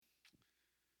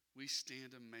we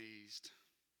stand amazed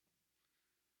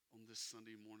on this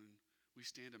Sunday morning. We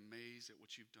stand amazed at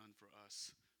what you've done for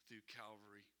us through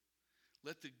Calvary.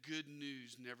 Let the good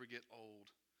news never get old.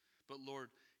 But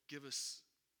Lord, give us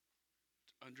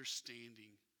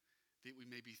understanding that we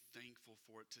may be thankful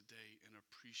for it today and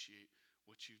appreciate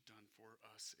what you've done for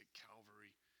us at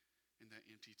Calvary in that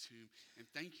empty tomb. And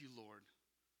thank you, Lord,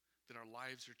 that our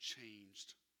lives are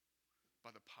changed by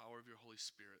the power of your Holy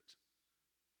Spirit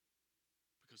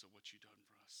because of what you've done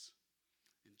for us.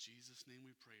 In Jesus' name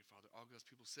we pray, Father. All God's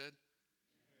people said,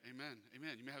 amen.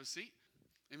 Amen. You may have a seat.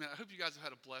 Amen. I hope you guys have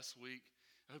had a blessed week.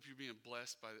 I hope you're being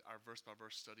blessed by our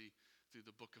verse-by-verse study through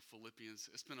the book of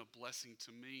Philippians. It's been a blessing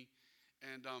to me.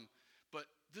 And but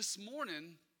this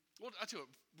morning, well, I tell you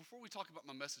what, before we talk about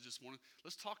my message this morning,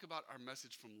 let's talk about our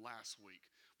message from last week.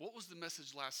 What was the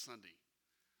message last Sunday?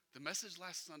 The message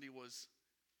last Sunday was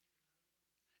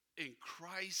in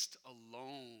Christ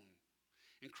alone.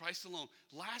 In Christ alone.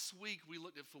 Last week, we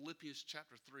looked at Philippians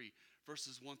chapter 3,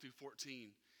 verses 1 through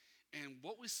 14. And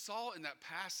what we saw in that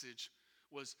passage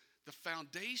was the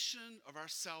foundation of our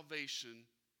salvation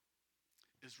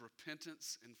is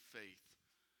repentance and faith.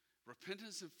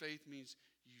 Repentance and faith means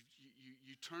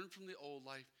you turn from the old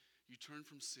life, you turn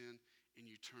from sin, and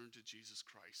you turn to Jesus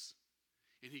Christ.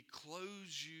 And he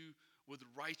clothes you with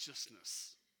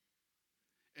righteousness.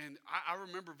 And I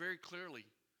remember very clearly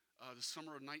the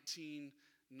summer of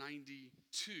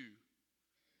 1992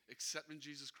 accepting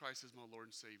Jesus Christ as my Lord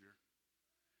and Savior.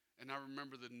 And I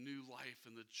remember the new life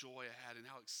and the joy I had and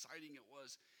how exciting it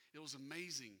was. It was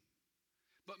amazing.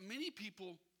 But many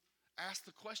people ask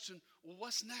the question, well,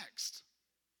 what's next?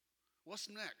 What's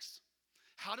next?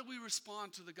 How do we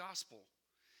respond to the gospel?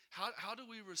 How do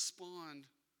we respond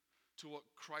to what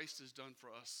Christ has done for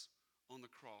us on the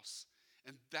cross?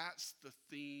 And that's the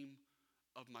theme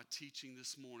of my teaching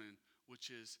this morning,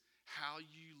 which is how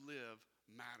you live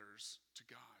matters to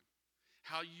God.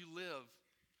 How you live,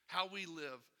 how we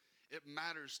live, it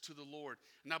matters to the Lord.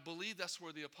 And I believe that's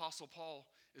where the Apostle Paul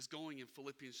is going in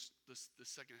Philippians, the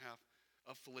second half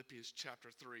of Philippians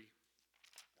chapter 3,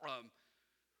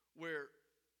 where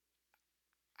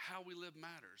how we live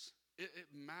matters. It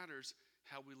matters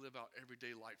how we live out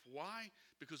everyday life. Why?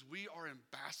 Because we are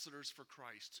ambassadors for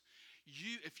Christ.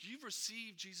 If you've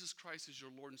received Jesus Christ as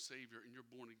your Lord and Savior and you're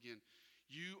born again,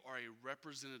 you are a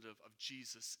representative of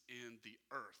Jesus in the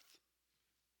earth.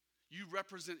 You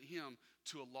represent him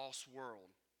to a lost world.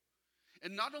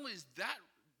 And not only is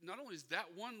that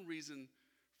one reason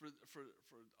for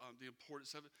the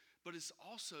importance of it, but it's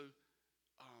also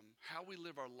how we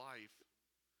live our life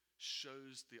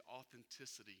shows the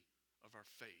authenticity of our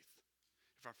faith.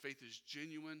 If our faith is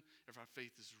genuine, if our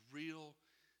faith is real,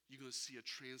 you're going to see a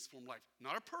transformed life.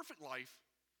 Not a perfect life,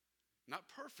 not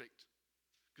perfect,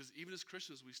 because even as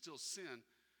Christians we still sin,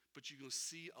 but you're going to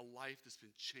see a life that's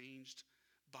been changed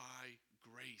by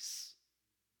grace.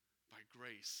 By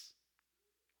grace.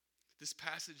 This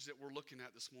passage that we're looking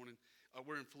at this morning,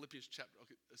 we're in Philippians chapter,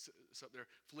 okay, it's up there,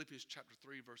 Philippians chapter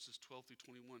 3, verses 12 through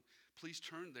 21. Please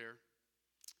turn there.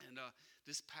 And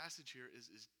this passage here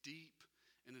is deep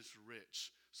and it's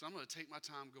rich. So I'm going to take my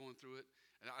time going through it,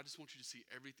 and I just want you to see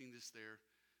everything that's there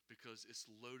because it's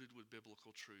loaded with biblical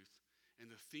truth. And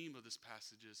the theme of this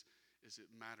passage is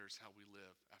it matters how we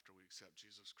live after we accept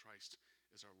Jesus Christ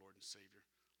as our Lord and Savior.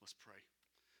 Let's pray.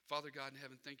 Father God in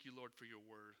heaven, thank you, Lord, for your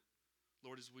word.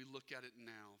 Lord, as we look at it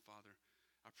now, Father,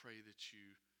 I pray that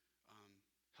you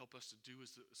help us to do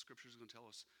as the scriptures are going to tell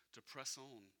us, to press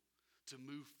on, to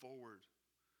move forward,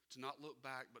 to not look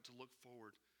back, but to look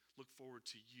forward. Look forward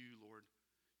to you, Lord,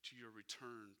 to your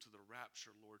return, to the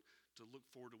rapture, Lord, to look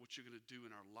forward to what you're going to do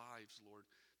in our lives, Lord,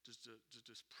 just to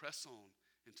press on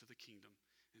into the kingdom.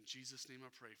 In Jesus' name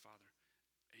I pray, Father.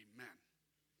 Amen.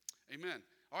 Amen.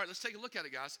 All right, let's take a look at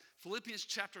it, guys. Philippians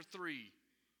chapter 3,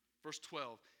 verse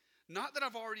 12. Not that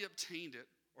I've already obtained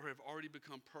it or have already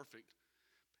become perfect.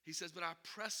 He says, but I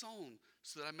press on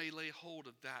so that I may lay hold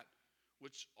of that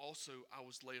which also I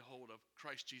was laid hold of,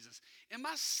 Christ Jesus. In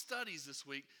my studies this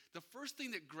week, the first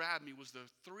thing that grabbed me was the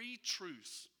three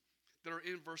truths that are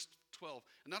in verse 12.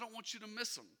 And I don't want you to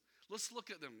miss them. Let's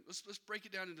look at them. Let's break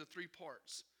it down into three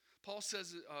parts. Paul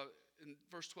says in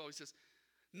verse 12, he says,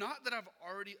 not that I've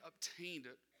already obtained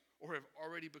it or have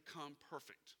already become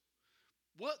perfect.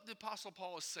 What the Apostle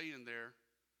Paul is saying there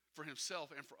for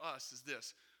himself and for us is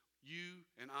this: you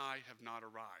and I have not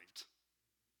arrived.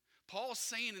 Paul is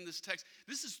saying in this text,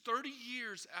 this is 30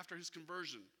 years after his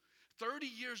conversion. 30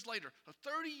 years later, a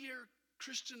 30-year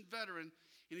Christian veteran,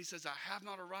 and he says, I have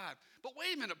not arrived. But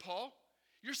wait a minute, Paul,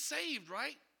 you're saved,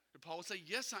 right? And Paul would say,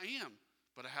 yes, I am,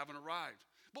 but I haven't arrived.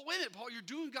 But wait a minute, Paul, you're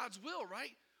doing God's will,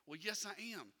 right? Well, yes, I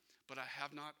am, but I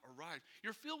have not arrived.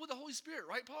 You're filled with the Holy Spirit,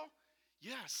 right, Paul?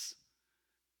 Yes.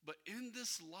 But in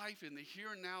this life, in the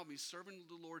here and now, me serving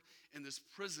the Lord in this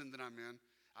prison that I'm in,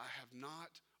 I have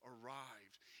not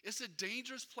arrived. It's a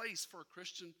dangerous place for a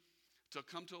Christian to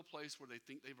come to a place where they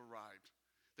think they've arrived.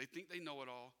 They think they know it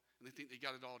all, and they think they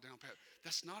got it all down pat.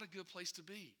 That's not a good place to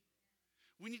be.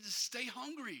 We need to stay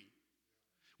hungry.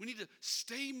 We need to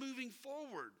stay moving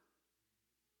forward.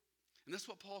 And that's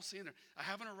what Paul's saying there. I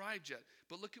haven't arrived yet.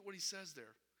 But look at what he says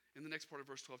there in the next part of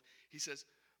verse 12. He says,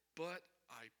 but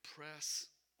I press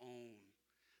on.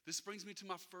 This brings me to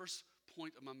my first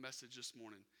point of my message this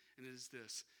morning. And it is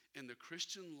this. In the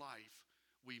Christian life,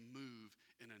 we move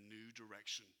in a new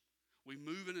direction. We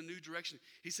move in a new direction.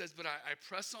 He says, but I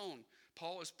press on.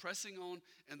 Paul is pressing on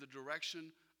in the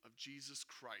direction of Jesus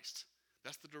Christ.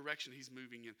 That's the direction he's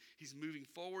moving in. He's moving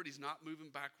forward. He's not moving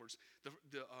backwards.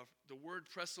 The word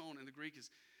press on in the Greek is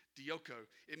dioko.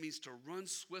 It means to run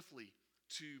swiftly,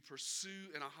 to pursue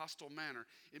in a hostile manner.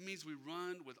 It means we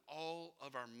run with all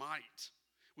of our might.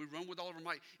 We run with all of our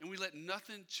might, and we let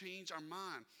nothing change our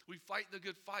mind. We fight the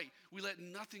good fight. We let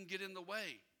nothing get in the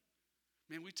way.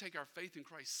 Man, we take our faith in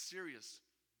Christ serious.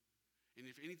 And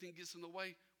if anything gets in the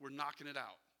way, we're knocking it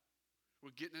out.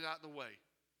 We're getting it out of the way.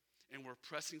 And we're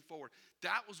pressing forward.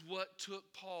 That was what took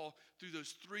Paul through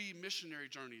those 3 missionary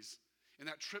journeys and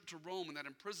that trip to Rome and that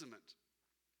imprisonment.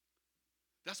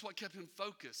 That's what kept him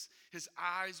focused. His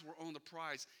eyes were on the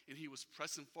prize, and he was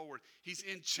pressing forward. He's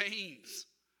in chains,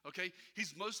 okay?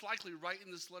 He's most likely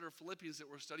writing this letter of Philippians that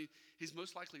we're studying. He's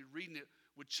most likely reading it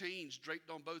with chains draped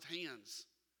on both hands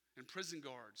and prison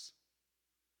guards.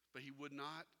 But he would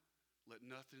not let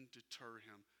nothing deter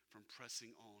him from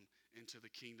pressing on into the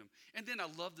kingdom. And then I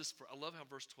love how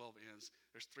verse 12 ends.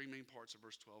 There's 3 main parts of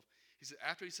verse 12. He said,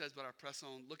 after he says, but I press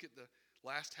on, look at the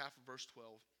last half of verse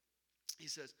 12. He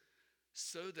says,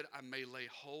 so that I may lay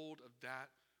hold of that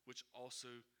which also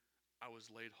I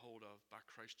was laid hold of by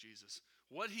Christ Jesus.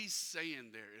 What he's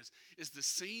saying there is the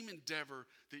same endeavor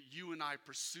that you and I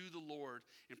pursue the Lord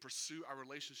and pursue our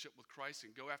relationship with Christ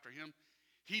and go after him.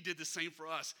 He did the same for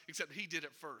us, except he did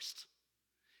it first.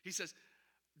 He says,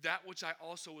 that which I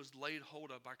also was laid hold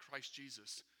of by Christ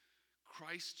Jesus.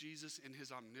 Christ Jesus in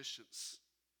his omniscience,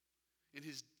 in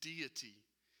his deity,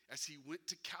 as he went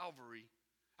to Calvary,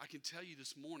 I can tell you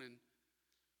this morning,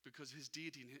 because his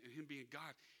deity and him being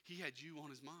God, he had you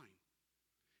on his mind.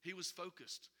 He was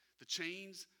focused. The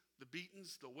chains, the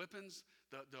beatings, the whippings,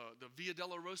 the Via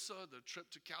Dolorosa, the trip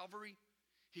to Calvary,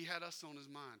 he had us on his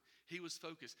mind. He was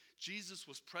focused. Jesus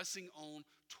was pressing on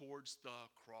towards the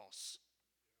cross,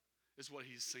 is what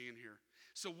he's saying here.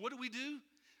 So what do we do?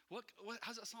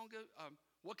 How's that song go?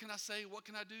 What can I say? What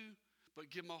can I do? But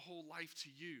give my whole life to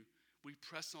you. We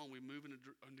press on. We move in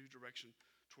a new direction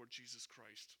toward Jesus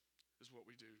Christ is what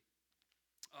we do.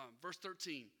 Verse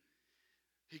 13,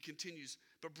 he continues,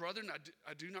 but brethren,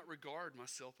 I do not regard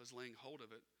myself as laying hold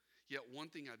of it. Yet one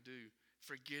thing I do,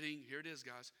 forgetting, here it is,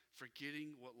 guys,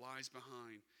 forgetting what lies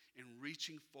behind and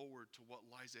reaching forward to what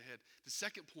lies ahead. The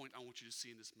second point I want you to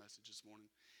see in this message this morning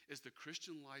is the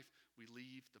Christian life, we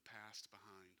leave the past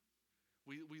behind.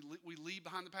 We leave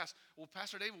behind the past. Well,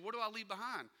 Pastor David, what do I leave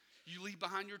behind? You leave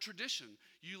behind your tradition.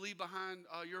 You leave behind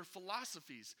your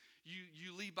philosophies.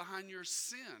 You leave behind your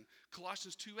sin.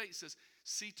 Colossians 2:8 says,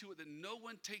 see to it that no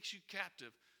one takes you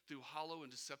captive through hollow and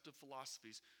deceptive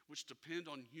philosophies, which depend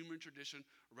on human tradition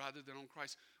rather than on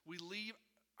Christ. We leave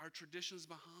our traditions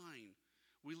behind.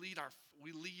 We leave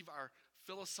our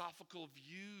philosophical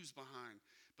views behind.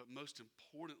 But most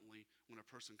importantly, when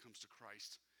a person comes to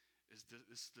Christ,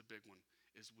 this is the big one,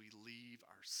 is we leave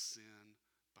our sin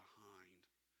behind.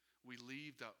 We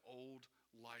leave that old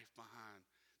life behind.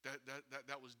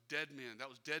 That was dead men. That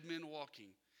was dead men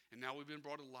walking. And now we've been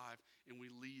brought alive, and we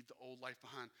leave the old life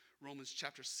behind. Romans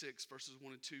chapter 6, verses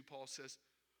 1 and 2, Paul says,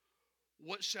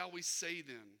 what shall we say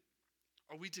then?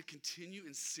 Are we to continue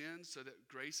in sin so that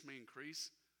grace may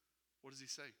increase? What does he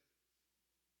say?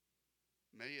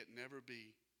 May it never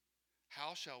be.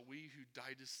 How shall we who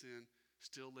died to sin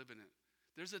still live in it?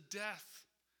 There's a death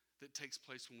that takes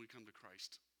place when we come to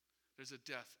Christ. There's a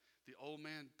death. The old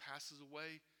man passes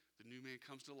away. The new man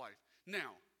comes to life.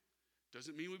 Now, it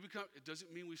doesn't mean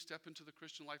we step into the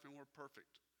Christian life and we're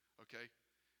perfect, okay?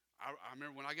 I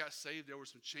remember when I got saved, there were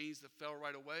some chains that fell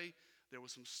right away. There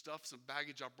was some stuff, some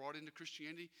baggage I brought into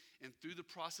Christianity. And through the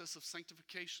process of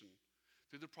sanctification,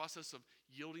 through the process of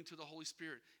yielding to the Holy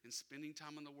Spirit and spending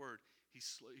time in the Word, he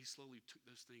slowly took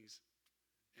those things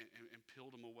and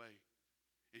peeled them away.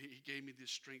 And he gave me the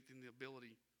strength and the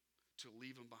ability to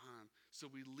leave them behind. So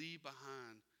we leave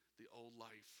behind the old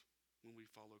life when we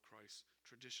follow Christ.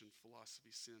 Tradition,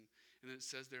 philosophy, sin. And then it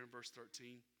says there in verse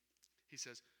 13, He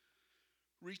says,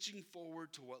 reaching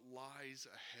forward to what lies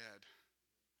ahead.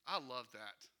 I love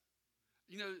that.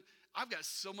 You know, I've got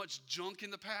so much junk in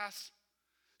the past,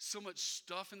 so much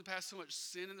stuff in the past, so much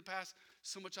sin in the past,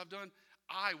 so much I've done.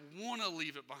 I want to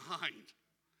leave it behind.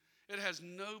 It has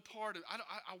no part of,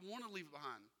 I want to leave it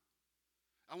behind.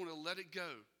 I want to let it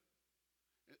go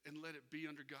and let it be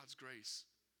under God's grace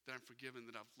that I'm forgiven,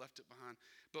 that I've left it behind.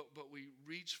 But we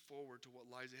reach forward to what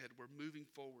lies ahead. We're moving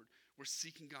forward. We're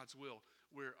seeking God's will.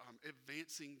 We're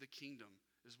advancing the kingdom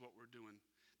is what we're doing.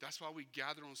 That's why we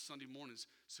gather on Sunday mornings,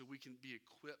 so we can be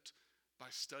equipped by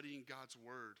studying God's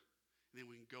word. And then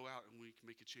we can go out and we can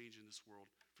make a change in this world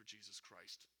for Jesus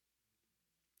Christ.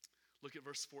 Look at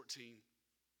verse 14.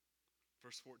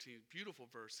 Verse 14, beautiful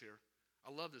verse here. I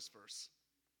love this verse.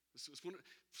 For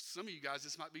some of you guys,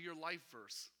 this might be your life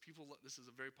verse. This is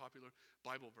a very popular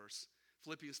Bible verse.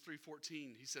 Philippians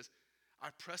 3:14, he says, I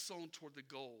press on toward the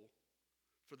goal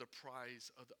for the prize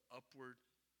of the upward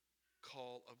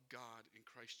call of God in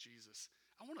Christ Jesus.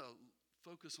 I want to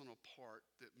focus on a part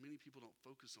that many people don't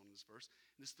focus on in this verse,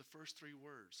 and it's the first three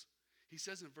words. He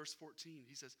says in verse 14,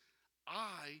 he says,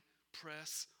 I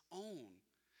press on.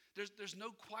 There's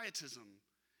no quietism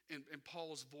in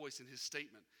Paul's voice in his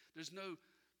statement. There's no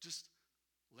just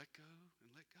let go and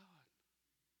let God.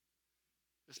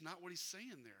 That's not what he's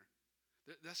saying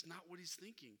there. That's not what he's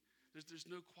thinking. There's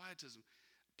no quietism.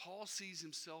 Paul sees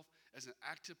himself as an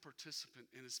active participant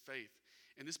in his faith.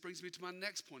 And this brings me to my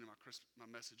next point in my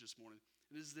message this morning.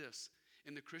 It is this.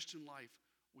 In the Christian life,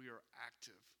 we are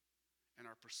active in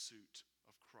our pursuit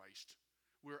of Christ.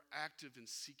 We're active in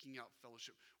seeking out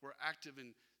fellowship. We're active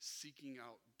in seeking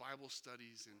out Bible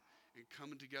studies and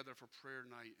coming together for prayer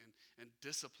night and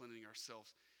disciplining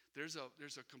ourselves. There's a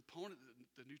component that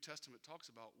the New Testament talks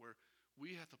about where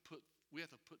we have to put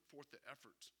forth the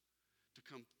effort to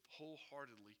come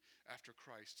wholeheartedly after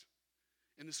Christ.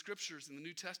 In the scriptures in the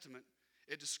New Testament,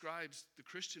 the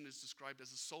Christian is described as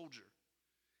a soldier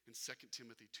in 2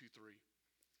 Timothy 2:3.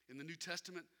 In the New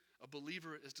Testament, a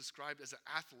believer is described as an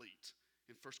athlete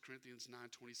in 1 Corinthians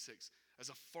 9:26, as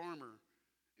a farmer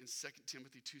in 2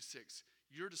 Timothy 2:6.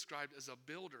 You're described as a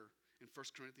builder in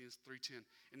 1 Corinthians 3:10.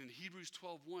 And in Hebrews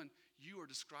 12:1, you are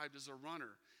described as a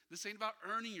runner. This ain't about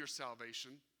earning your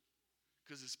salvation,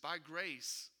 because it's by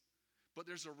grace, but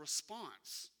there's a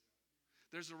response.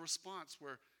 There's a response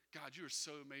where, God, you are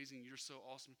so amazing. You're so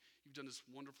awesome. You've done this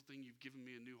wonderful thing. You've given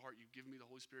me a new heart. You've given me the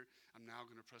Holy Spirit. I'm now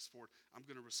going to press forward. I'm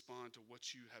going to respond to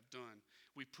what you have done.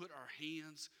 We put our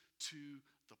hands to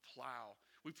the plow.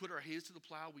 We put our hands to the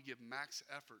plow. We give max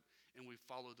effort, and we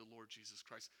follow the Lord Jesus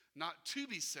Christ. Not to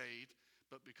be saved,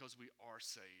 but because we are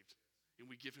saved, and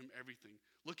we give him everything.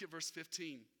 Look at verse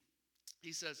 15.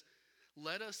 He says,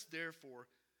 let us therefore,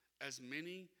 as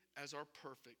many as are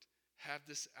perfect, have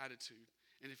this attitude.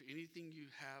 And if anything you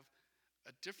have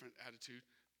a different attitude,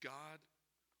 God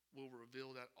will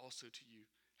reveal that also to you.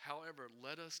 However,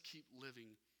 let us keep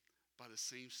living by the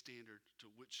same standard to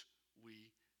which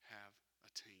we have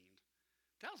attained.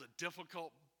 That was a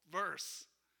difficult verse.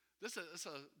 It's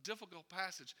a difficult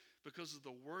passage because of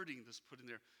the wording that's put in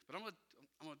there. But I'm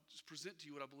going to just present to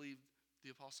you what I believe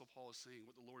the Apostle Paul is saying,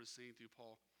 what the Lord is saying through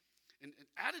Paul. And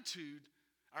attitude,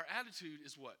 our attitude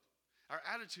is what? Our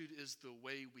attitude is the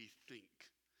way we think.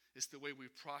 It's the way we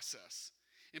process.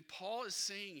 And Paul is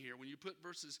saying here, when you put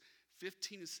verse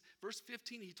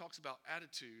 15, he talks about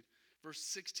attitude. Verse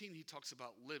 16, he talks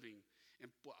about living. And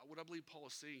what I believe Paul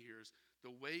is saying here is the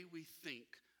way we think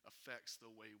affects the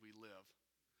way we live.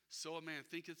 So a man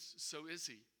thinketh, so is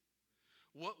he.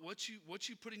 What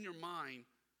you put in your mind,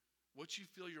 what you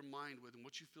fill your mind with, and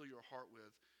what you fill your heart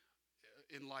with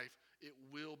in life, it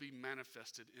will be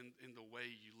manifested in the way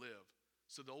you live.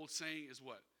 So the old saying is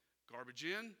what? Garbage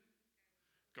in,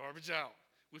 garbage out.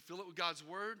 We fill it with God's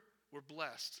word, we're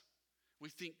blessed. We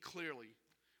think clearly.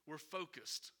 We're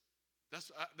focused.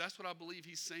 That's what I believe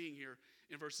he's saying here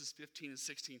in verses 15 and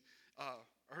 16. I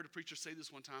heard a preacher say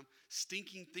this one time.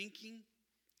 Stinking thinking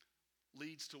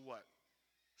leads to what?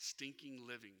 Stinking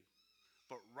living.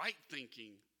 But right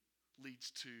thinking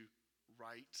leads to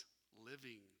right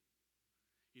living.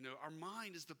 You know, our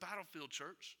mind is the battlefield,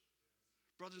 church.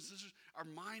 Brothers and sisters, our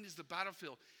mind is the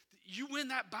battlefield. You win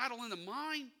that battle in the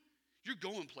mind, you're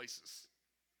going places.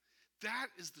 That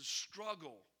is the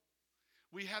struggle.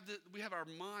 We have our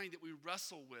mind that we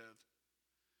wrestle with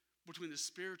between the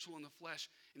spiritual and the flesh.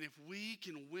 And if we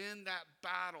can win that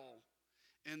battle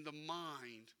in the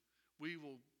mind, we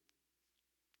will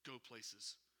go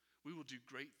places. We will do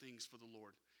great things for the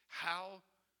Lord. How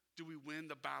do we win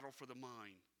the battle for the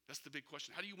mind? That's the big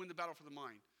question. How do you win the battle for the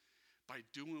mind? By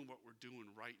doing what we're doing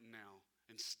right now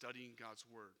and studying God's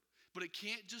word. But it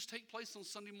can't just take place on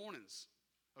Sunday mornings,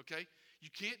 okay? You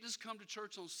can't just come to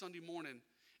church on Sunday morning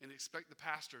and expect the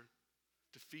pastor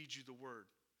to feed you the word.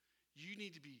 You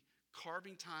need to be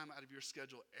carving time out of your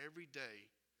schedule every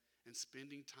day and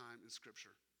spending time in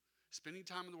Scripture. Spending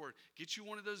time in the Word. Get you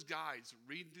one of those guides,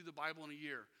 reading through the Bible in a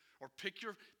year. Or pick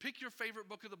your favorite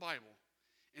book of the Bible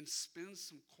and spend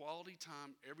some quality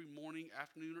time every morning,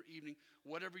 afternoon, or evening,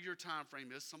 whatever your time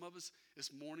frame is. Some of us,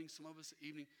 it's morning, some of us,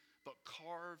 evening. But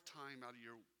carve time out of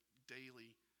your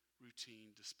daily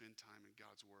routine to spend time in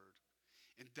God's Word.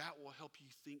 And that will help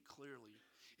you think clearly.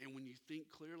 And when you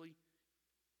think clearly,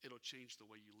 it'll change the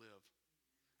way you live.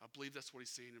 I believe that's what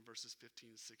he's saying in verses 15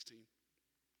 and 16.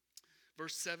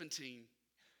 Verse 17,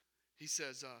 he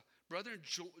says, brethren,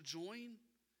 join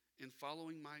in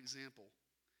following my example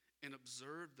and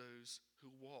observe those who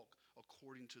walk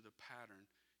according to the pattern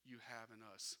you have in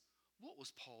us. What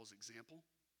was Paul's example?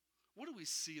 What do we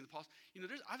see in the Apostle? You know,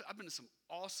 I've been to some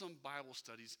awesome Bible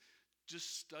studies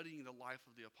just studying the life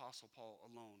of the Apostle Paul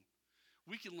alone.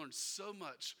 We can learn so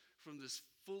much from this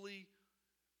fully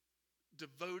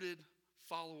devoted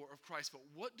follower of Christ. But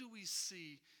what do we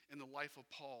see in the life of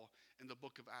Paul in the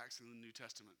book of Acts in the New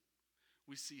Testament?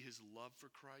 We see his love for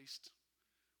Christ.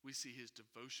 We see his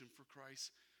devotion for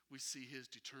Christ. We see his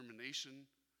determination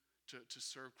to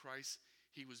serve Christ.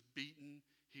 He was beaten.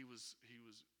 He was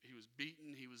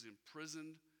beaten. He was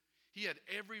imprisoned. He had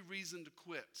every reason to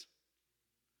quit.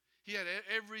 He had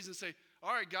every reason to say,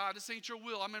 all right, God, this ain't your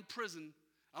will. I'm in prison.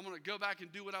 I'm going to go back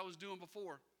and do what I was doing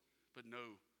before. But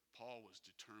no, Paul was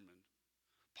determined.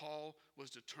 Paul was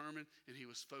determined and he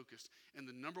was focused. And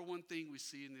the number one thing we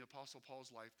see in the Apostle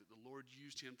Paul's life that the Lord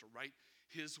used him to write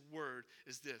his word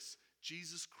is this: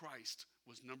 Jesus Christ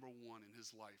was number one in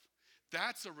his life.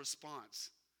 That's a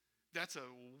response. That's a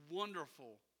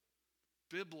wonderful,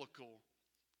 biblical,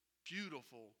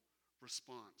 beautiful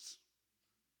response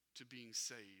to being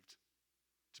saved,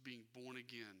 to being born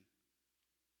again,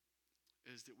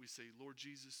 is that we say, Lord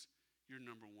Jesus, you're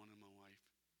number one in my life.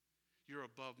 You're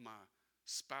above my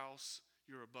spouse.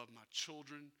 You're above my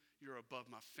children. You're above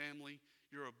my family.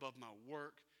 You're above my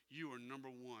work. You are number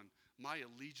one. My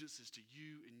allegiance is to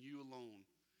you and you alone.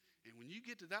 And when you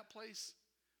get to that place,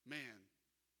 man,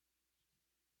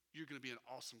 you're going to be an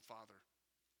awesome father.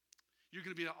 You're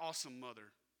going to be an awesome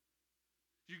mother.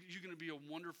 You're going to be a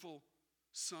wonderful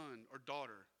son or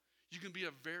daughter. You can be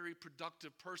a very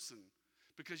productive person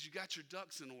because you got your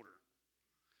ducks in order,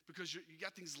 because you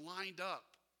got things lined up.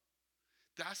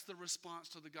 That's the response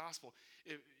to the gospel.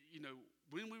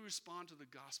 When we respond to the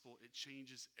gospel, it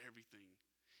changes everything.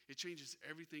 It changes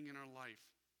everything in our life.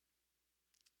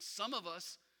 Some of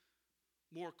us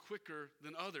more quicker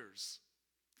than others,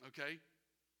 okay?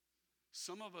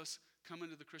 Some of us come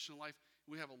into the Christian life,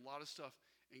 we have a lot of stuff,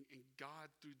 and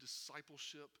God, through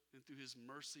discipleship and through his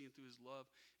mercy and through his love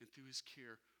and through his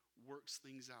care, works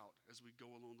things out as we go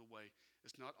along the way.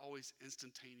 It's not always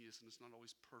instantaneous and it's not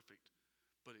always perfect,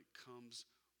 but it comes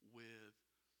with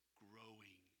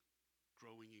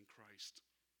growing in Christ.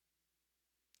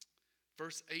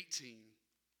 Verse 18,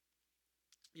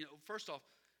 first off,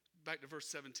 back to verse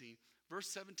 17. Verse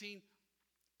 17,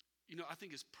 I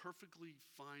think is perfectly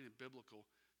fine and biblical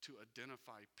to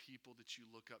identify people that you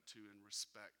look up to and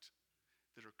respect,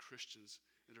 that are Christians,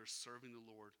 that are serving the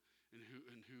Lord, and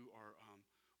who are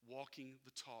walking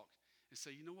the talk, and say,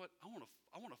 you know what,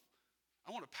 I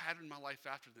want to pattern my life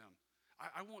after them.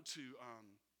 I want to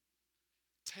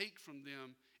take from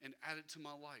them and add it to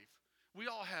my life. We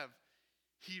all have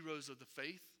heroes of the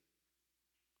faith.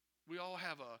 We all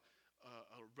have a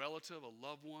relative, a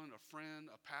loved one, a friend,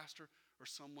 a pastor, or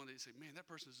someone that you say, man, that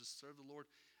person has just served the Lord,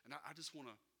 and I just want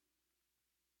to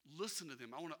listen to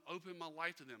them. I want to open my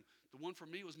life to them. The one for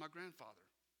me was my grandfather.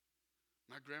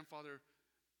 My grandfather,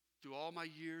 through all my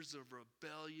years of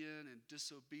rebellion and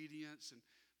disobedience and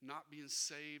not being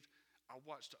saved, I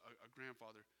watched a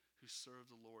grandfather who served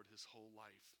the Lord his whole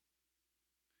life.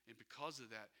 And because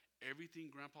of that, everything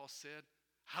Grandpa said,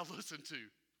 I listened to.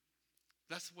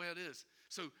 That's the way it is.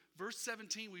 So verse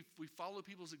 17, we follow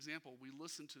people's example. We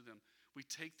listen to them. We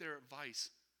take their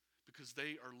advice because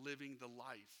they are living the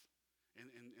life. And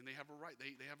they have a right.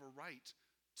 They have a right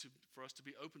for us to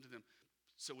be open to them.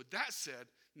 So with that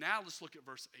said, now let's look at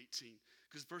verse 18.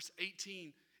 Because verse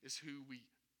 18 is who we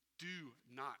do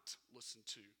not listen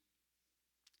to.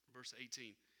 Verse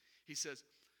 18, he says,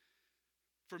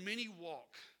 for many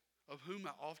walk, of whom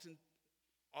I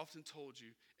often told you,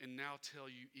 and now tell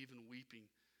you, even weeping,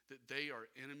 that they are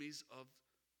enemies of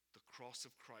the cross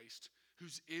of Christ,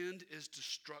 whose end is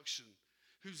destruction,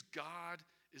 whose God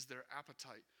is their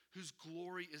appetite, whose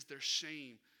glory is their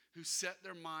shame, who set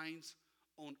their minds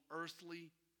on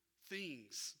earthly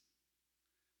things.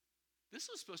 This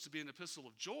was supposed to be an epistle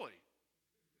of joy.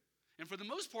 And for the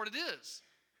most part, it is.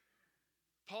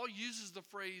 Paul uses the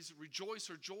phrase rejoice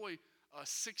or joy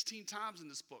 16 times in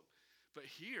this book. But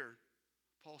here,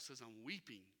 Paul says, I'm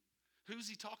weeping. Who's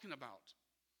he talking about?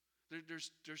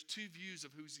 There's two views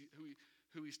of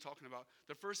who he's talking about.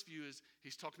 The first view is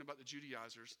he's talking about the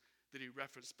Judaizers that he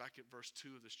referenced back at verse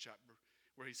 2 of this chapter,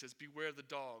 where he says, beware of the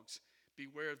dogs,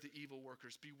 beware of the evil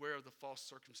workers, beware of the false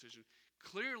circumcision.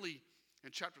 Clearly,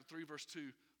 in chapter 3, verse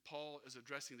 2, Paul is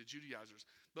addressing the Judaizers.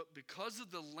 But because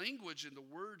of the language and the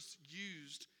words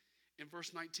used in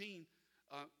verse 19,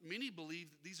 many believe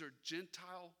that these are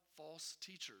Gentile false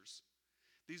teachers.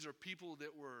 These are people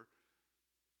that were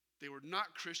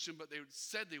not Christian, but they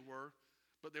said they were,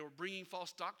 but they were bringing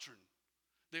false doctrine.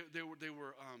 They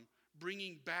were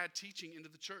bringing bad teaching into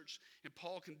the church, and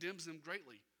Paul condemns them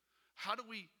greatly. How do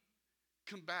we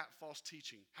combat false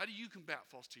teaching? How do you combat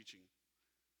false teaching?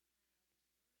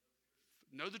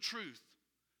 Know the truth.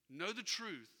 Know the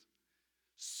truth.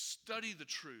 Study the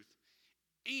truth.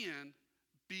 And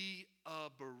be a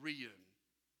Berean.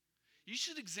 You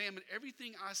should examine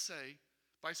everything I say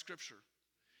by Scripture.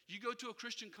 You go to a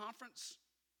Christian conference,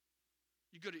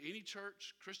 you go to any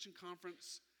church, Christian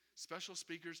conference, special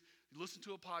speakers, you listen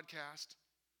to a podcast,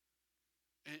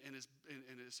 and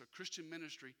it's a Christian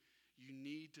ministry, you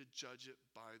need to judge it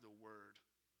by the Word.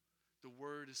 The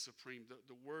Word is supreme.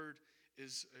 The Word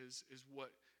is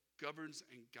what governs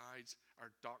and guides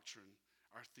our doctrine,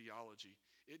 our theology.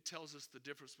 It tells us the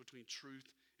difference between truth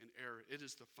and error. It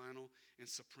is the final and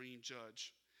supreme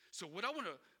judge. So what I want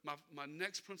to, my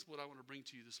next principle that I want to bring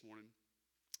to you this morning,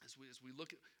 as we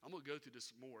look at, I'm going to go through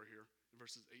this more here, in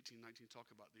verses 18, 19,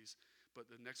 talk about these. But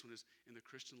the next one is, in the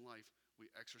Christian life, we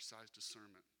exercise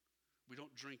discernment. We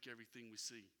don't drink everything we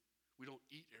see. We don't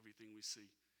eat everything we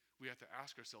see. We have to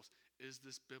ask ourselves, is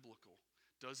this biblical?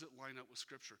 Does it line up with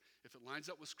Scripture? If it lines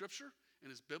up with Scripture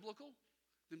and is biblical,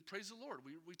 then praise the Lord.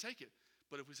 We take it.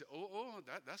 But if we say,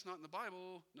 that's not in the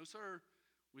Bible, no sir.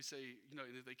 We say, and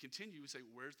if they continue, we say,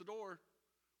 where's the door?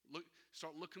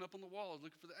 Start looking up on the wall,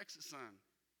 looking for the exit sign.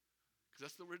 Because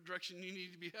that's the direction you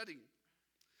need to be heading.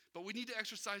 But we need to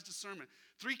exercise discernment.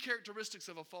 3 characteristics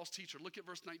of a false teacher. Look at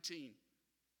verse 19.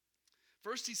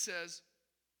 First he says,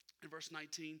 in verse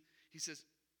 19, he says,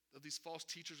 of these false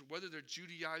teachers, whether they're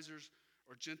Judaizers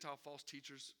or Gentile false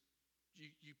teachers,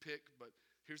 you pick, but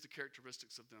here's the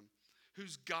characteristics of them.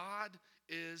 Whose God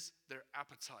is their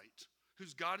appetite.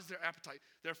 Whose God is their appetite.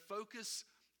 Their focus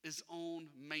is on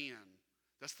man.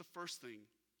 That's the first thing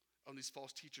on these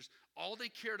false teachers. All they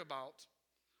cared about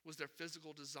was their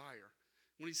physical desire.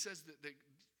 When he says that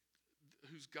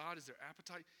whose God is their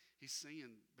appetite, he's saying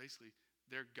basically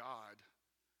their God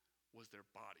was their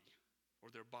body, or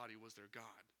their body was their God.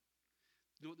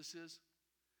 You know what this is?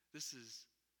 This is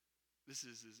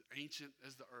as ancient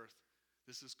as the earth.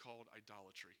 This is called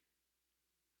idolatry.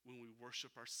 When we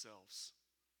worship ourselves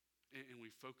and we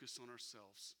focus on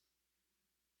ourselves.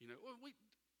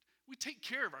 We take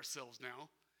care of ourselves now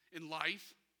in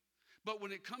life, but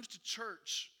when it comes to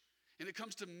church and it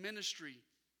comes to ministry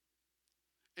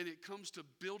and it comes to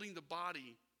building the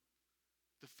body,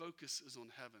 the focus is on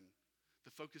heaven.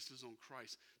 The focus is on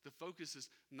Christ. The focus is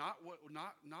not what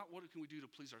can we do to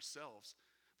please ourselves,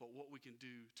 but what we can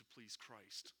do to please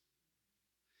Christ.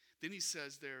 Then he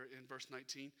says there in verse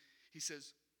 19, he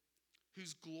says,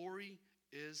 whose glory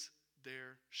is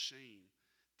their shame.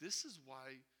 This is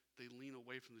why they lean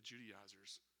away from the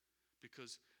Judaizers.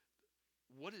 Because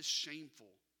what is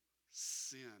shameful?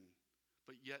 Sin.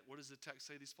 But yet, what does the text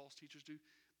say these false teachers do?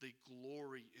 They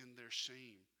glory in their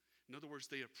shame. In other words,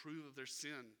 they approve of their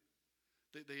sin.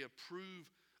 They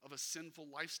approve of a sinful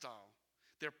lifestyle.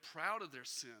 They're proud of their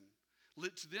sin.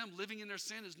 To them, living in their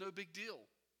sin is no big deal,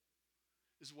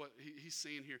 is what he's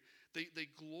saying here. They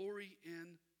glory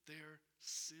in their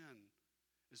sin,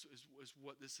 is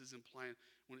what this is implying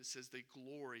when it says they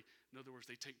glory. In other words,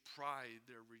 they take pride,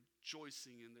 they're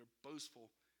rejoicing, and they're boastful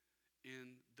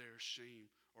in their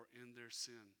shame or in their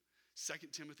sin.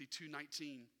 2 Timothy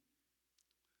 2:19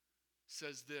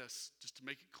 says this, just to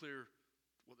make it clear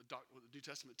what the New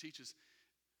Testament teaches.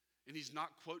 And he's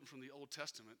not quoting from the Old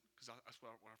Testament, because that's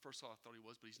what when I first saw, I thought he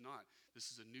was, but he's not.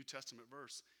 This is a New Testament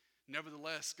verse.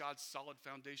 Nevertheless, God's solid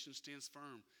foundation stands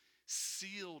firm,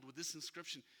 sealed with this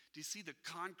inscription. Do you see the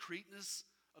concreteness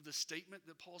of the statement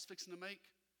that Paul's fixing to make?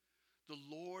 The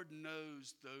Lord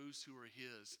knows those who are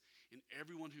his, and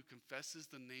everyone who confesses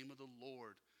the name of the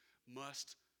Lord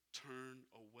must turn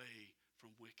away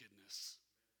from wickedness.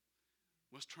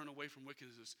 Must turn away from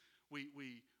wickedness.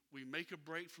 We make a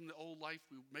break from the old life.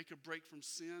 We make a break from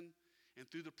sin. And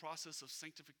through the process of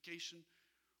sanctification,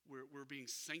 we're being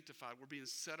sanctified. We're being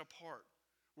set apart.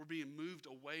 We're being moved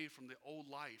away from the old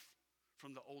life,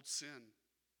 from the old sin.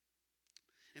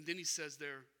 And then he says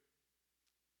there,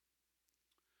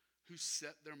 who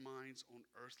set their minds on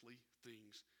earthly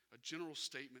things. A general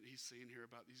statement he's saying here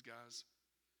about these guys,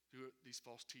 these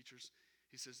false teachers.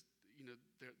 He says,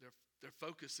 their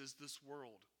focus is this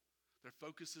world. Their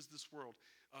focus is this world.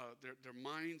 Their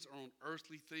minds are on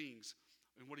earthly things.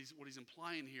 And what he's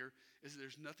implying here is that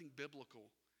there's nothing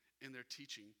biblical in their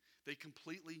teaching. They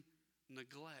completely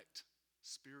neglect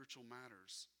spiritual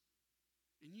matters.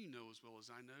 And you know as well as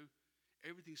I know,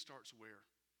 everything starts where?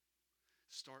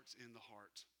 Starts in the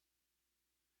heart.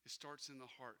 It starts in the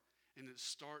heart. And it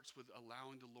starts with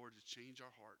allowing the Lord to change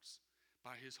our hearts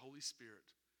by his Holy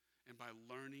Spirit and by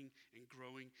learning and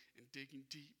growing and digging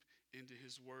deep into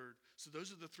his word. So those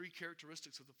are the three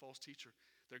characteristics of the false teacher.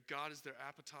 Their God is their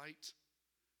appetite.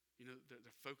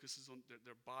 Their focus is on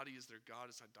their body is their God,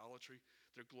 is idolatry.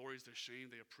 Their glory is their shame.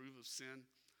 They approve of sin.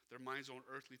 Their minds are on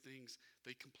earthly things.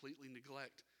 They completely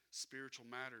neglect spiritual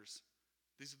matters.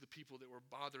 These are the people that were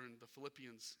bothering the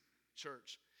Philippians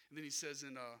church. And then he says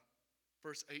in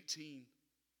verse 18,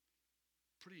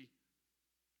 pretty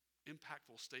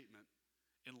impactful statement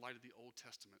in light of the Old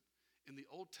Testament. In the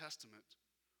Old Testament,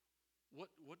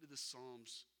 what did the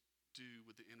Psalms do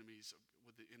with the enemies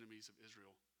of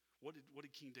Israel? What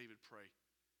did King David pray?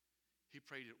 He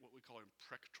prayed at what we call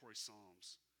imprecatory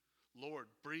psalms. Lord,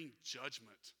 bring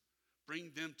judgment.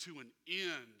 Bring them to an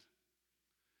end.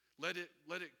 Let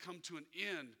it come to an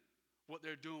end, what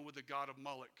they're doing with the god of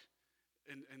Moloch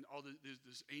and all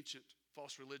these ancient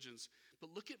false religions.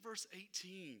 But look at verse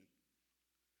 18.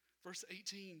 Verse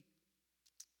 18,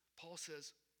 Paul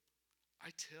says, I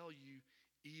tell you,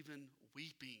 even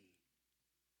weeping.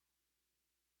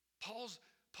 Paul's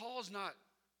not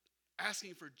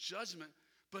asking for judgment,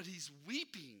 but he's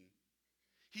weeping.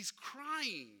 He's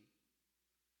crying.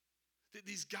 That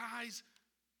these guys,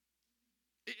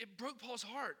 it broke Paul's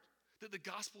heart that the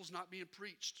gospel's not being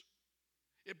preached.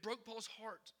 It broke Paul's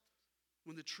heart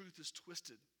when the truth is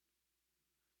twisted.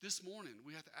 This morning,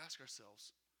 we have to ask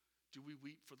ourselves, do we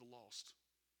weep for the lost?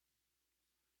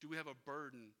 Do we have a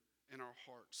burden in our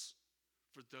hearts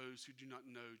for those who do not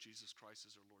know Jesus Christ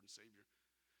as our Lord and Savior?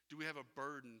 Do we have a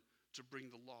burden to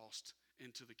bring the lost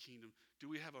into the kingdom? Do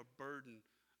we have a burden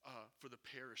for the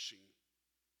perishing?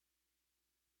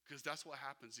 Because that's what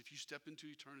happens. If you step into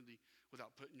eternity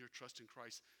without putting your trust in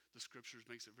Christ, the scriptures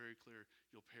makes it very clear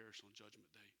you'll perish on Judgment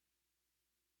Day.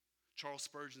 Charles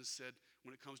Spurgeon said,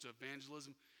 when it comes to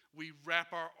evangelism, we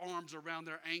wrap our arms around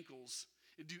their ankles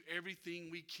and do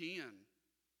everything we can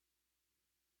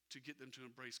to get them to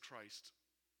embrace Christ.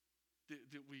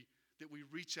 That we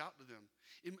reach out to them.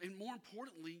 And more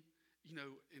importantly,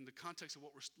 in the context of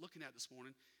what we're looking at this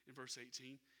morning in verse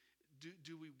 18,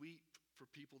 do we weep for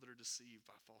people that are deceived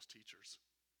by false teachers?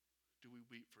 Do we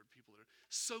weep for people that are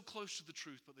so close to the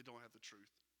truth, but they don't have the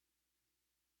truth?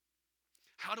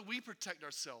 How do we protect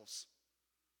ourselves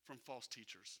from false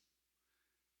teachers?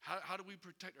 How do we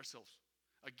protect ourselves?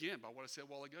 Again, by what I said a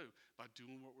while ago, by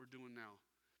doing what we're doing now.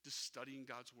 Just studying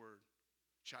God's word,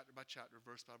 chapter by chapter,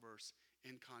 verse by verse,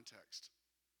 in context.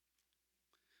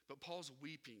 But Paul's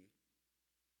weeping.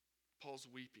 Paul's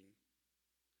weeping.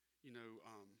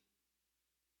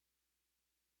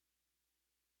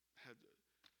 Had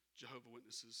Jehovah's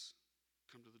Witnesses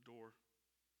come to the door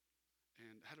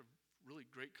and had a really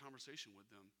great conversation with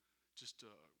them. Just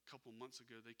a couple months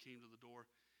ago, they came to the door,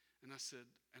 and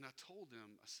I told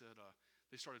them,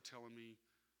 they started telling me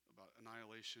about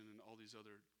annihilation and all these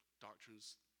other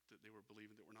doctrines that they were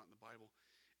believing that were not in the Bible.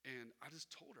 And I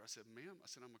just told her, I said, ma'am,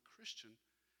 I'm a Christian,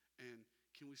 and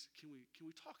can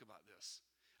we talk about this?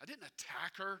 I didn't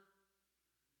attack her.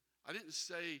 I didn't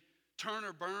say turn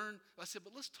or burn. I said,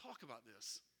 but let's talk about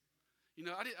this.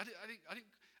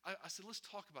 I said, let's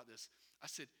talk about this. I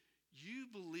said, you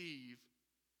believe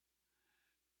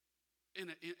in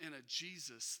a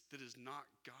Jesus that is not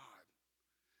God.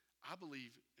 I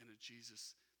believe in a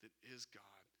Jesus that is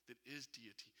God, that is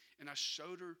deity. And I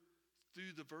showed her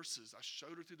through the verses. I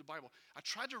showed her through the Bible. I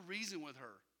tried to reason with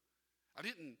her. I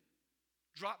didn't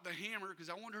drop the hammer because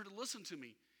I wanted her to listen to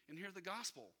me and hear the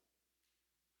gospel.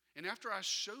 And after I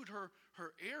showed her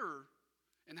error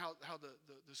and how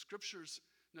the scriptures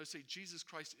say Jesus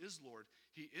Christ is Lord,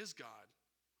 he is God,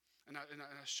 and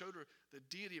I showed her the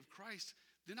deity of Christ,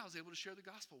 then I was able to share the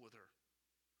gospel with her.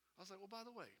 I was like, well, by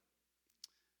the way,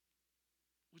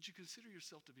 would you consider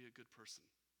yourself to be a good person?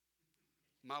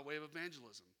 My way of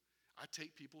evangelism. I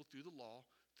take people through the law,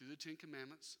 through the 10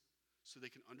 Commandments, so they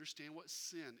can understand what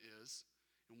sin is.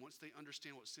 And once they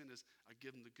understand what sin is, I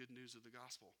give them the good news of the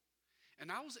gospel.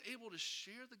 And I was able to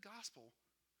share the gospel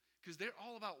because they're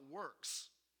all about works.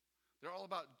 They're all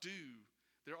about do.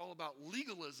 They're all about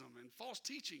legalism and false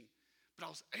teaching. But I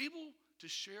was able to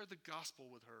share the gospel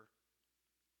with her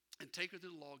and take her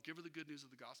through the law, give her the good news of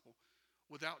the gospel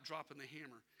without dropping the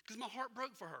hammer. Because my heart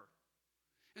broke for her.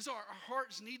 And so our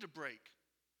hearts need to break.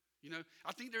 You know,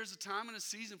 I think there's a time and a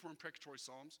season for imprecatory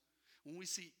psalms when we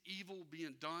see evil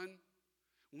being done,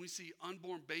 when we see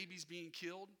unborn babies being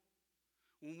killed,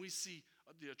 when we see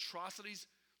the atrocities.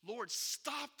 Lord,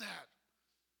 stop that.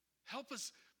 Help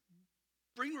us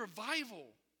bring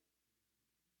revival.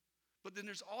 But then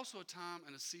there's also a time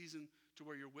and a season to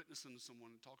where you're witnessing to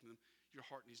someone and talking to them. Your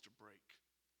heart needs to break.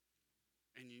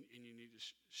 And you need to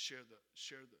share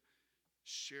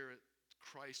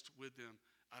Christ with them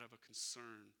out of a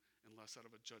concern and less out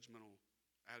of a judgmental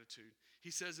attitude. He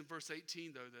says in verse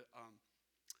 18, though,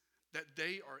 that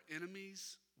they are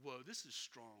enemies. Whoa, this is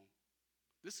strong.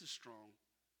 This is strong.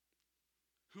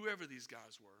 Whoever these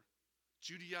guys were,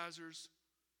 Judaizers,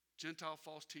 Gentile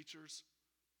false teachers,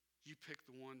 you pick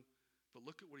the one. But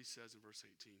look at what he says in verse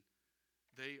 18.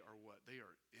 They are what? They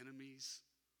are enemies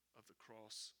of the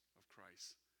cross of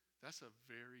Christ. That's a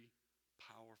very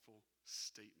powerful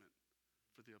statement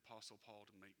for the Apostle Paul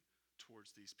to make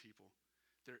towards these people.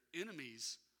 They're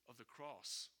enemies of the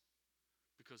cross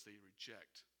because they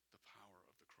reject the power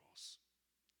of the cross.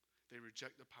 They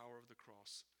reject the power of the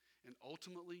cross. And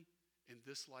ultimately, in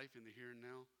this life, in the here and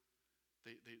now,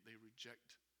 they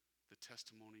reject the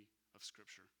testimony of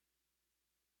Scripture.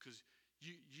 Because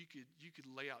you could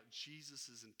lay out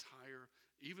Jesus' entire,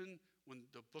 even when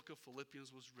the book of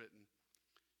Philippians was written,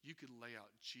 you could lay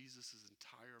out Jesus'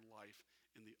 entire life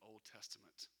in the Old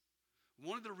Testament.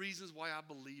 One of the reasons why I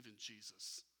believe in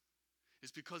Jesus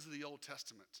is because of the Old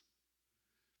Testament.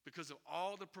 Because of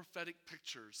all the prophetic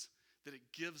pictures that it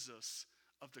gives us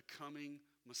of the coming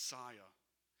Messiah.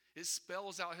 It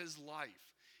spells out his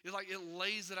life. It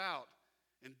lays it out.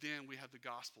 And then we have the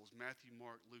Gospels, Matthew,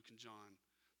 Mark, Luke, and John,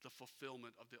 the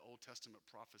fulfillment of the Old Testament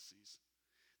prophecies.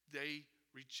 They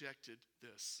rejected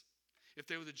this. If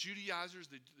they were the Judaizers,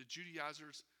 the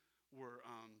Judaizers were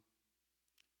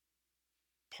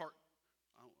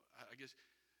I guess,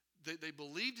 they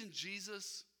believed in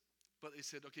Jesus, but they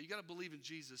said, okay, you got to believe in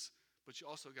Jesus, but you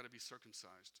also got to be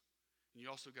circumcised. And you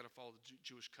also got to follow the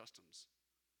Jewish customs.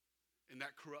 And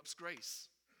that corrupts grace.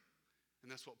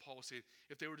 And that's what Paul was saying.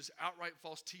 If they were just outright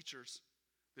false teachers,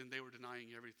 then they were denying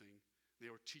everything. They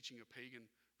were teaching a pagan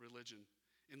religion.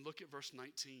 And look at verse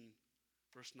 19.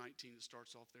 Verse 19, it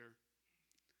starts off there.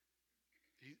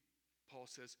 Paul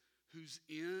says, whose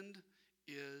end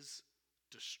is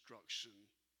destruction.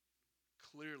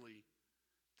 Clearly,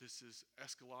 this is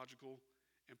eschatological,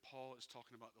 and Paul is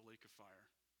talking about the lake of fire.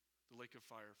 The lake of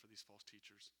fire for these false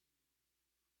teachers.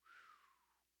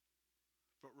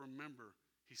 But remember,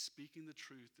 he's speaking the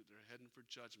truth that they're heading for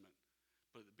judgment.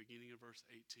 But at the beginning of verse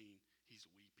 18, he's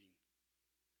weeping.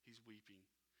 He's weeping.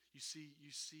 You see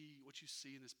what you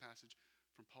see in this passage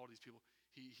from Paul to these people.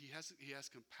 He has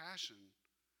compassion,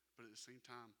 but at the same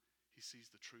time, he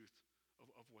sees the truth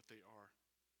of what they are.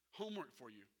 Homework for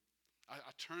you.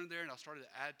 I turned there and I started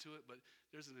to add to it, but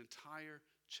there's an entire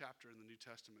chapter in the New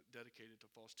Testament dedicated to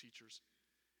false teachers.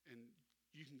 And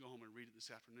you can go home and read it this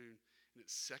afternoon. And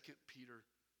it's 2 Peter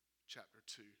chapter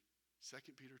 2.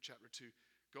 2 Peter chapter 2.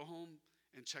 Go home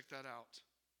and check that out.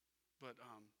 But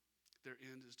their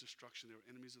end is destruction. They were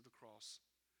enemies of the cross.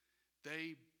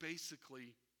 They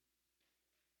basically,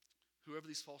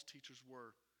 whoever these false teachers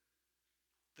were,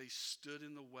 they stood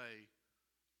in the way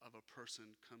of a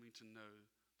person coming to know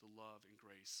the love and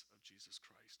grace of Jesus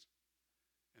Christ.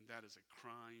 And that is a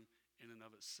crime in and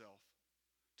of itself,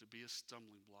 to be a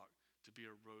stumbling block, to be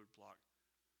a roadblock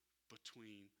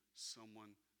between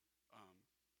someone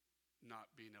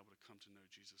not being able to come to know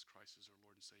Jesus Christ as their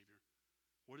Lord and Savior.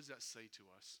 What does that say to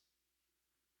us?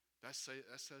 That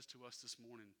says to us this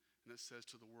morning, and it says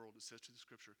to the world, it says to the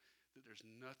Scripture, that there's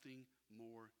nothing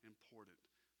more important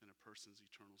than a person's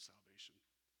eternal salvation.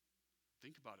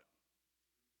 Think about it.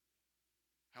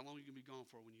 How long are you going to be gone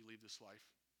for when you leave this life?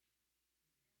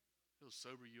 It'll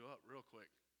sober you up real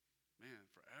quick. Man,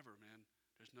 forever, man.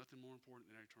 There's nothing more important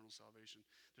than our eternal salvation.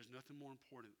 There's nothing more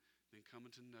important than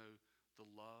coming to know the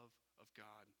love of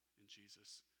God in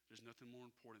Jesus. There's nothing more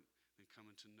important than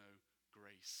coming to know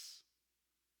grace.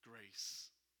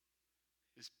 Grace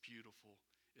is beautiful.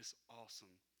 It's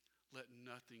awesome. Let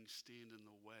nothing stand in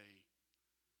the way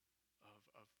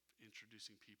of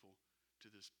introducing people to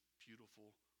this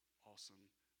beautiful, awesome,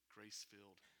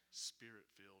 grace-filled,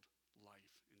 spirit-filled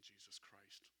life in Jesus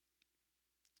Christ.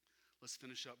 Let's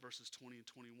finish up verses 20 and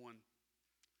 21.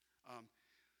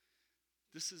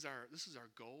 This is our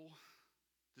goal.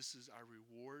 This is our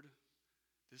reward.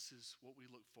 This is what we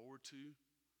look forward to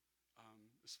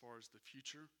as far as the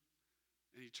future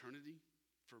and eternity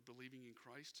for believing in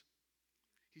Christ.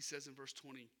 He says in verse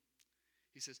 20,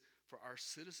 he says, "For our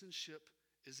citizenship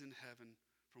is in heaven,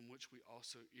 from which we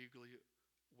also eagerly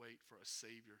wait for a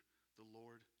Savior, the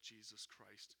Lord Jesus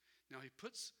Christ." Now he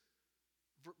puts,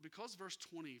 because verse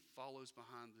 20 follows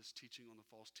behind this teaching on the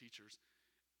false teachers,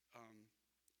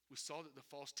 we saw that the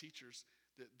false teachers,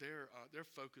 that their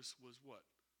focus was what?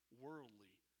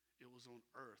 Worldly. It was on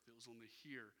earth. It was on the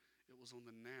here. It was on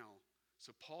the now.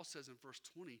 So Paul says in verse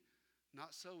 20,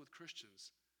 not so with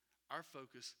Christians. Our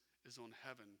focus is on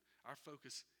heaven. Our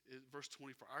focus is, verse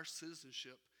 20, for our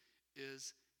citizenship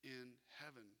is in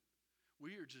heaven.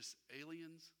 We are just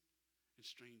aliens and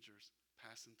strangers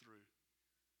passing through,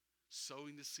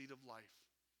 sowing the seed of life,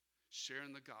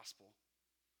 sharing the gospel,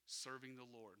 serving the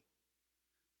Lord.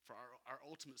 For our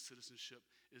ultimate citizenship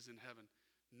is in heaven.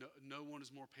 No one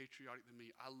is more patriotic than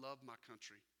me. I love my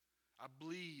country. I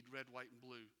bleed red, white, and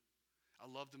blue. I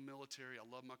love the military. I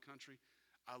love my country.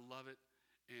 I love it.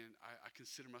 And I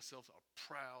consider myself a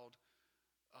proud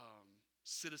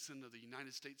citizen of the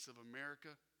United States of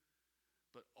America.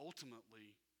 But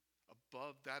ultimately,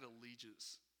 above that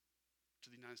allegiance to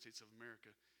the United States of America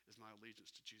is my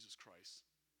allegiance to Jesus Christ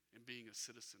and being a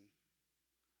citizen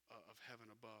of heaven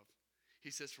above. He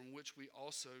says, from which we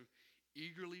also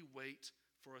eagerly wait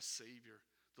for a Savior,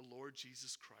 the Lord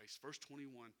Jesus Christ. Verse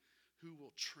 21, who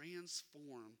will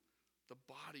transform the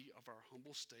body of our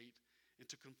humble state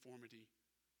into conformity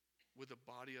with the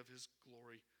body of his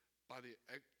glory by the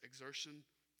exertion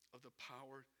of the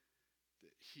power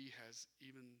that he has,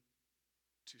 even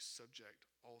to subject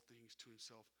all things to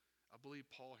himself. I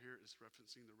believe Paul here is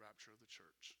referencing the rapture of the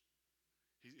church.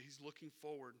 He's looking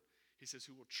forward. He says,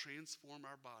 who will transform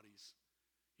our bodies.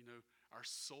 You know, our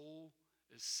soul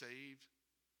is saved.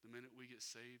 The minute we get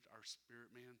saved, our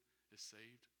spirit man is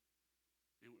saved.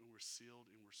 And we're sealed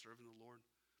and we're serving the Lord.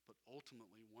 But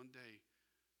ultimately, one day,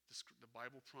 the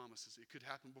Bible promises it could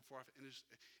happen before I finish.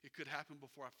 It could happen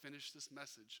before I finish this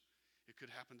message. It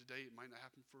could happen today. It might not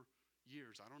happen for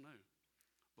years. I don't know.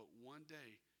 But one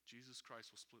day, Jesus Christ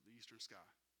will split the eastern sky.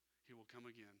 He will come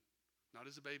again. Not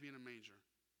as a baby in a manger,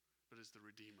 but as the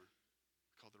Redeemer,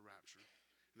 called the rapture.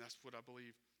 And that's what I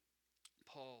believe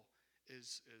Paul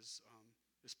is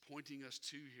pointing us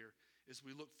to here as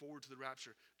we look forward to the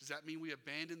rapture. Does that mean we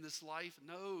abandon this life?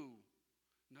 No.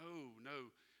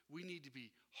 We need to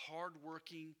be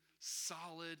hardworking,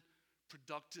 solid,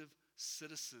 productive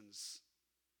citizens.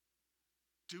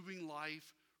 Doing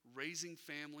life, raising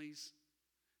families,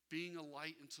 being a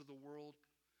light into the world.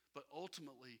 But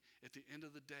ultimately, at the end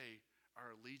of the day,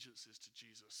 our allegiance is to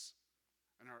Jesus.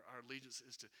 And our allegiance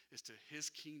is to his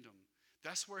kingdom.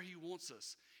 That's where he wants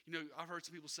us. You know, I've heard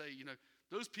some people say, you know,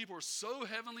 those people are so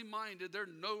heavenly minded, they're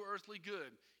no earthly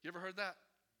good. You ever heard that?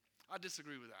 I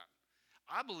disagree with that.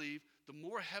 I believe the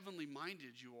more heavenly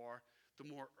minded you are, the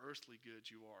more earthly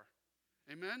good you are.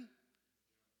 Amen?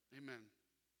 Amen.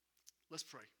 Let's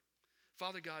pray.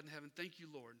 Father God in heaven, thank you,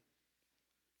 Lord,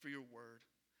 for your word.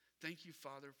 Thank you,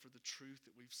 Father, for the truth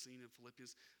that we've seen in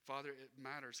Philippians. Father, it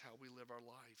matters how we live our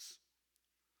lives.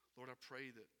 Lord, I pray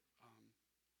that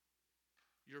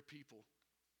your people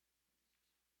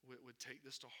would take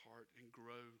this to heart and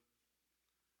grow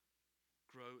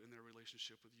in their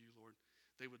relationship with you, Lord.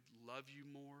 They would love you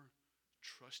more,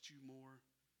 trust you more,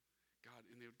 God,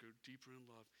 and they would go deeper in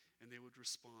love, and they would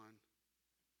respond.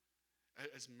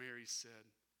 As Mary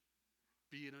said,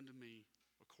 be it unto me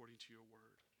according to your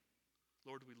word.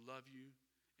 Lord, we love you,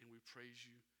 and we praise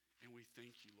you, and we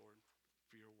thank you, Lord,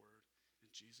 for your word.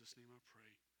 In Jesus' name I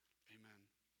pray, amen.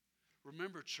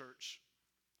 Remember, church,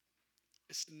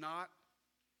 it's not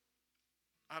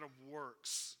out of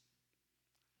works.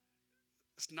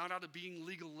 It's not out of being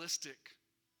legalistic.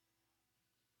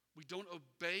 We don't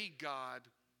obey God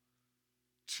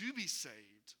to be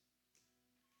saved.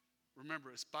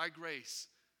 Remember, it's by grace,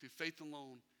 through faith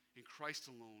alone, in Christ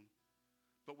alone.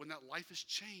 But when that life is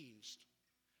changed,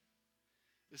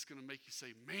 it's going to make you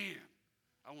say, man,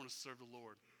 I want to serve the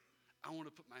Lord. I want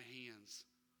to put my hands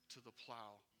to the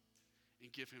plow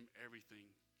and give him everything.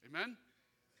 Amen?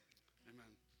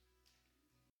 Amen.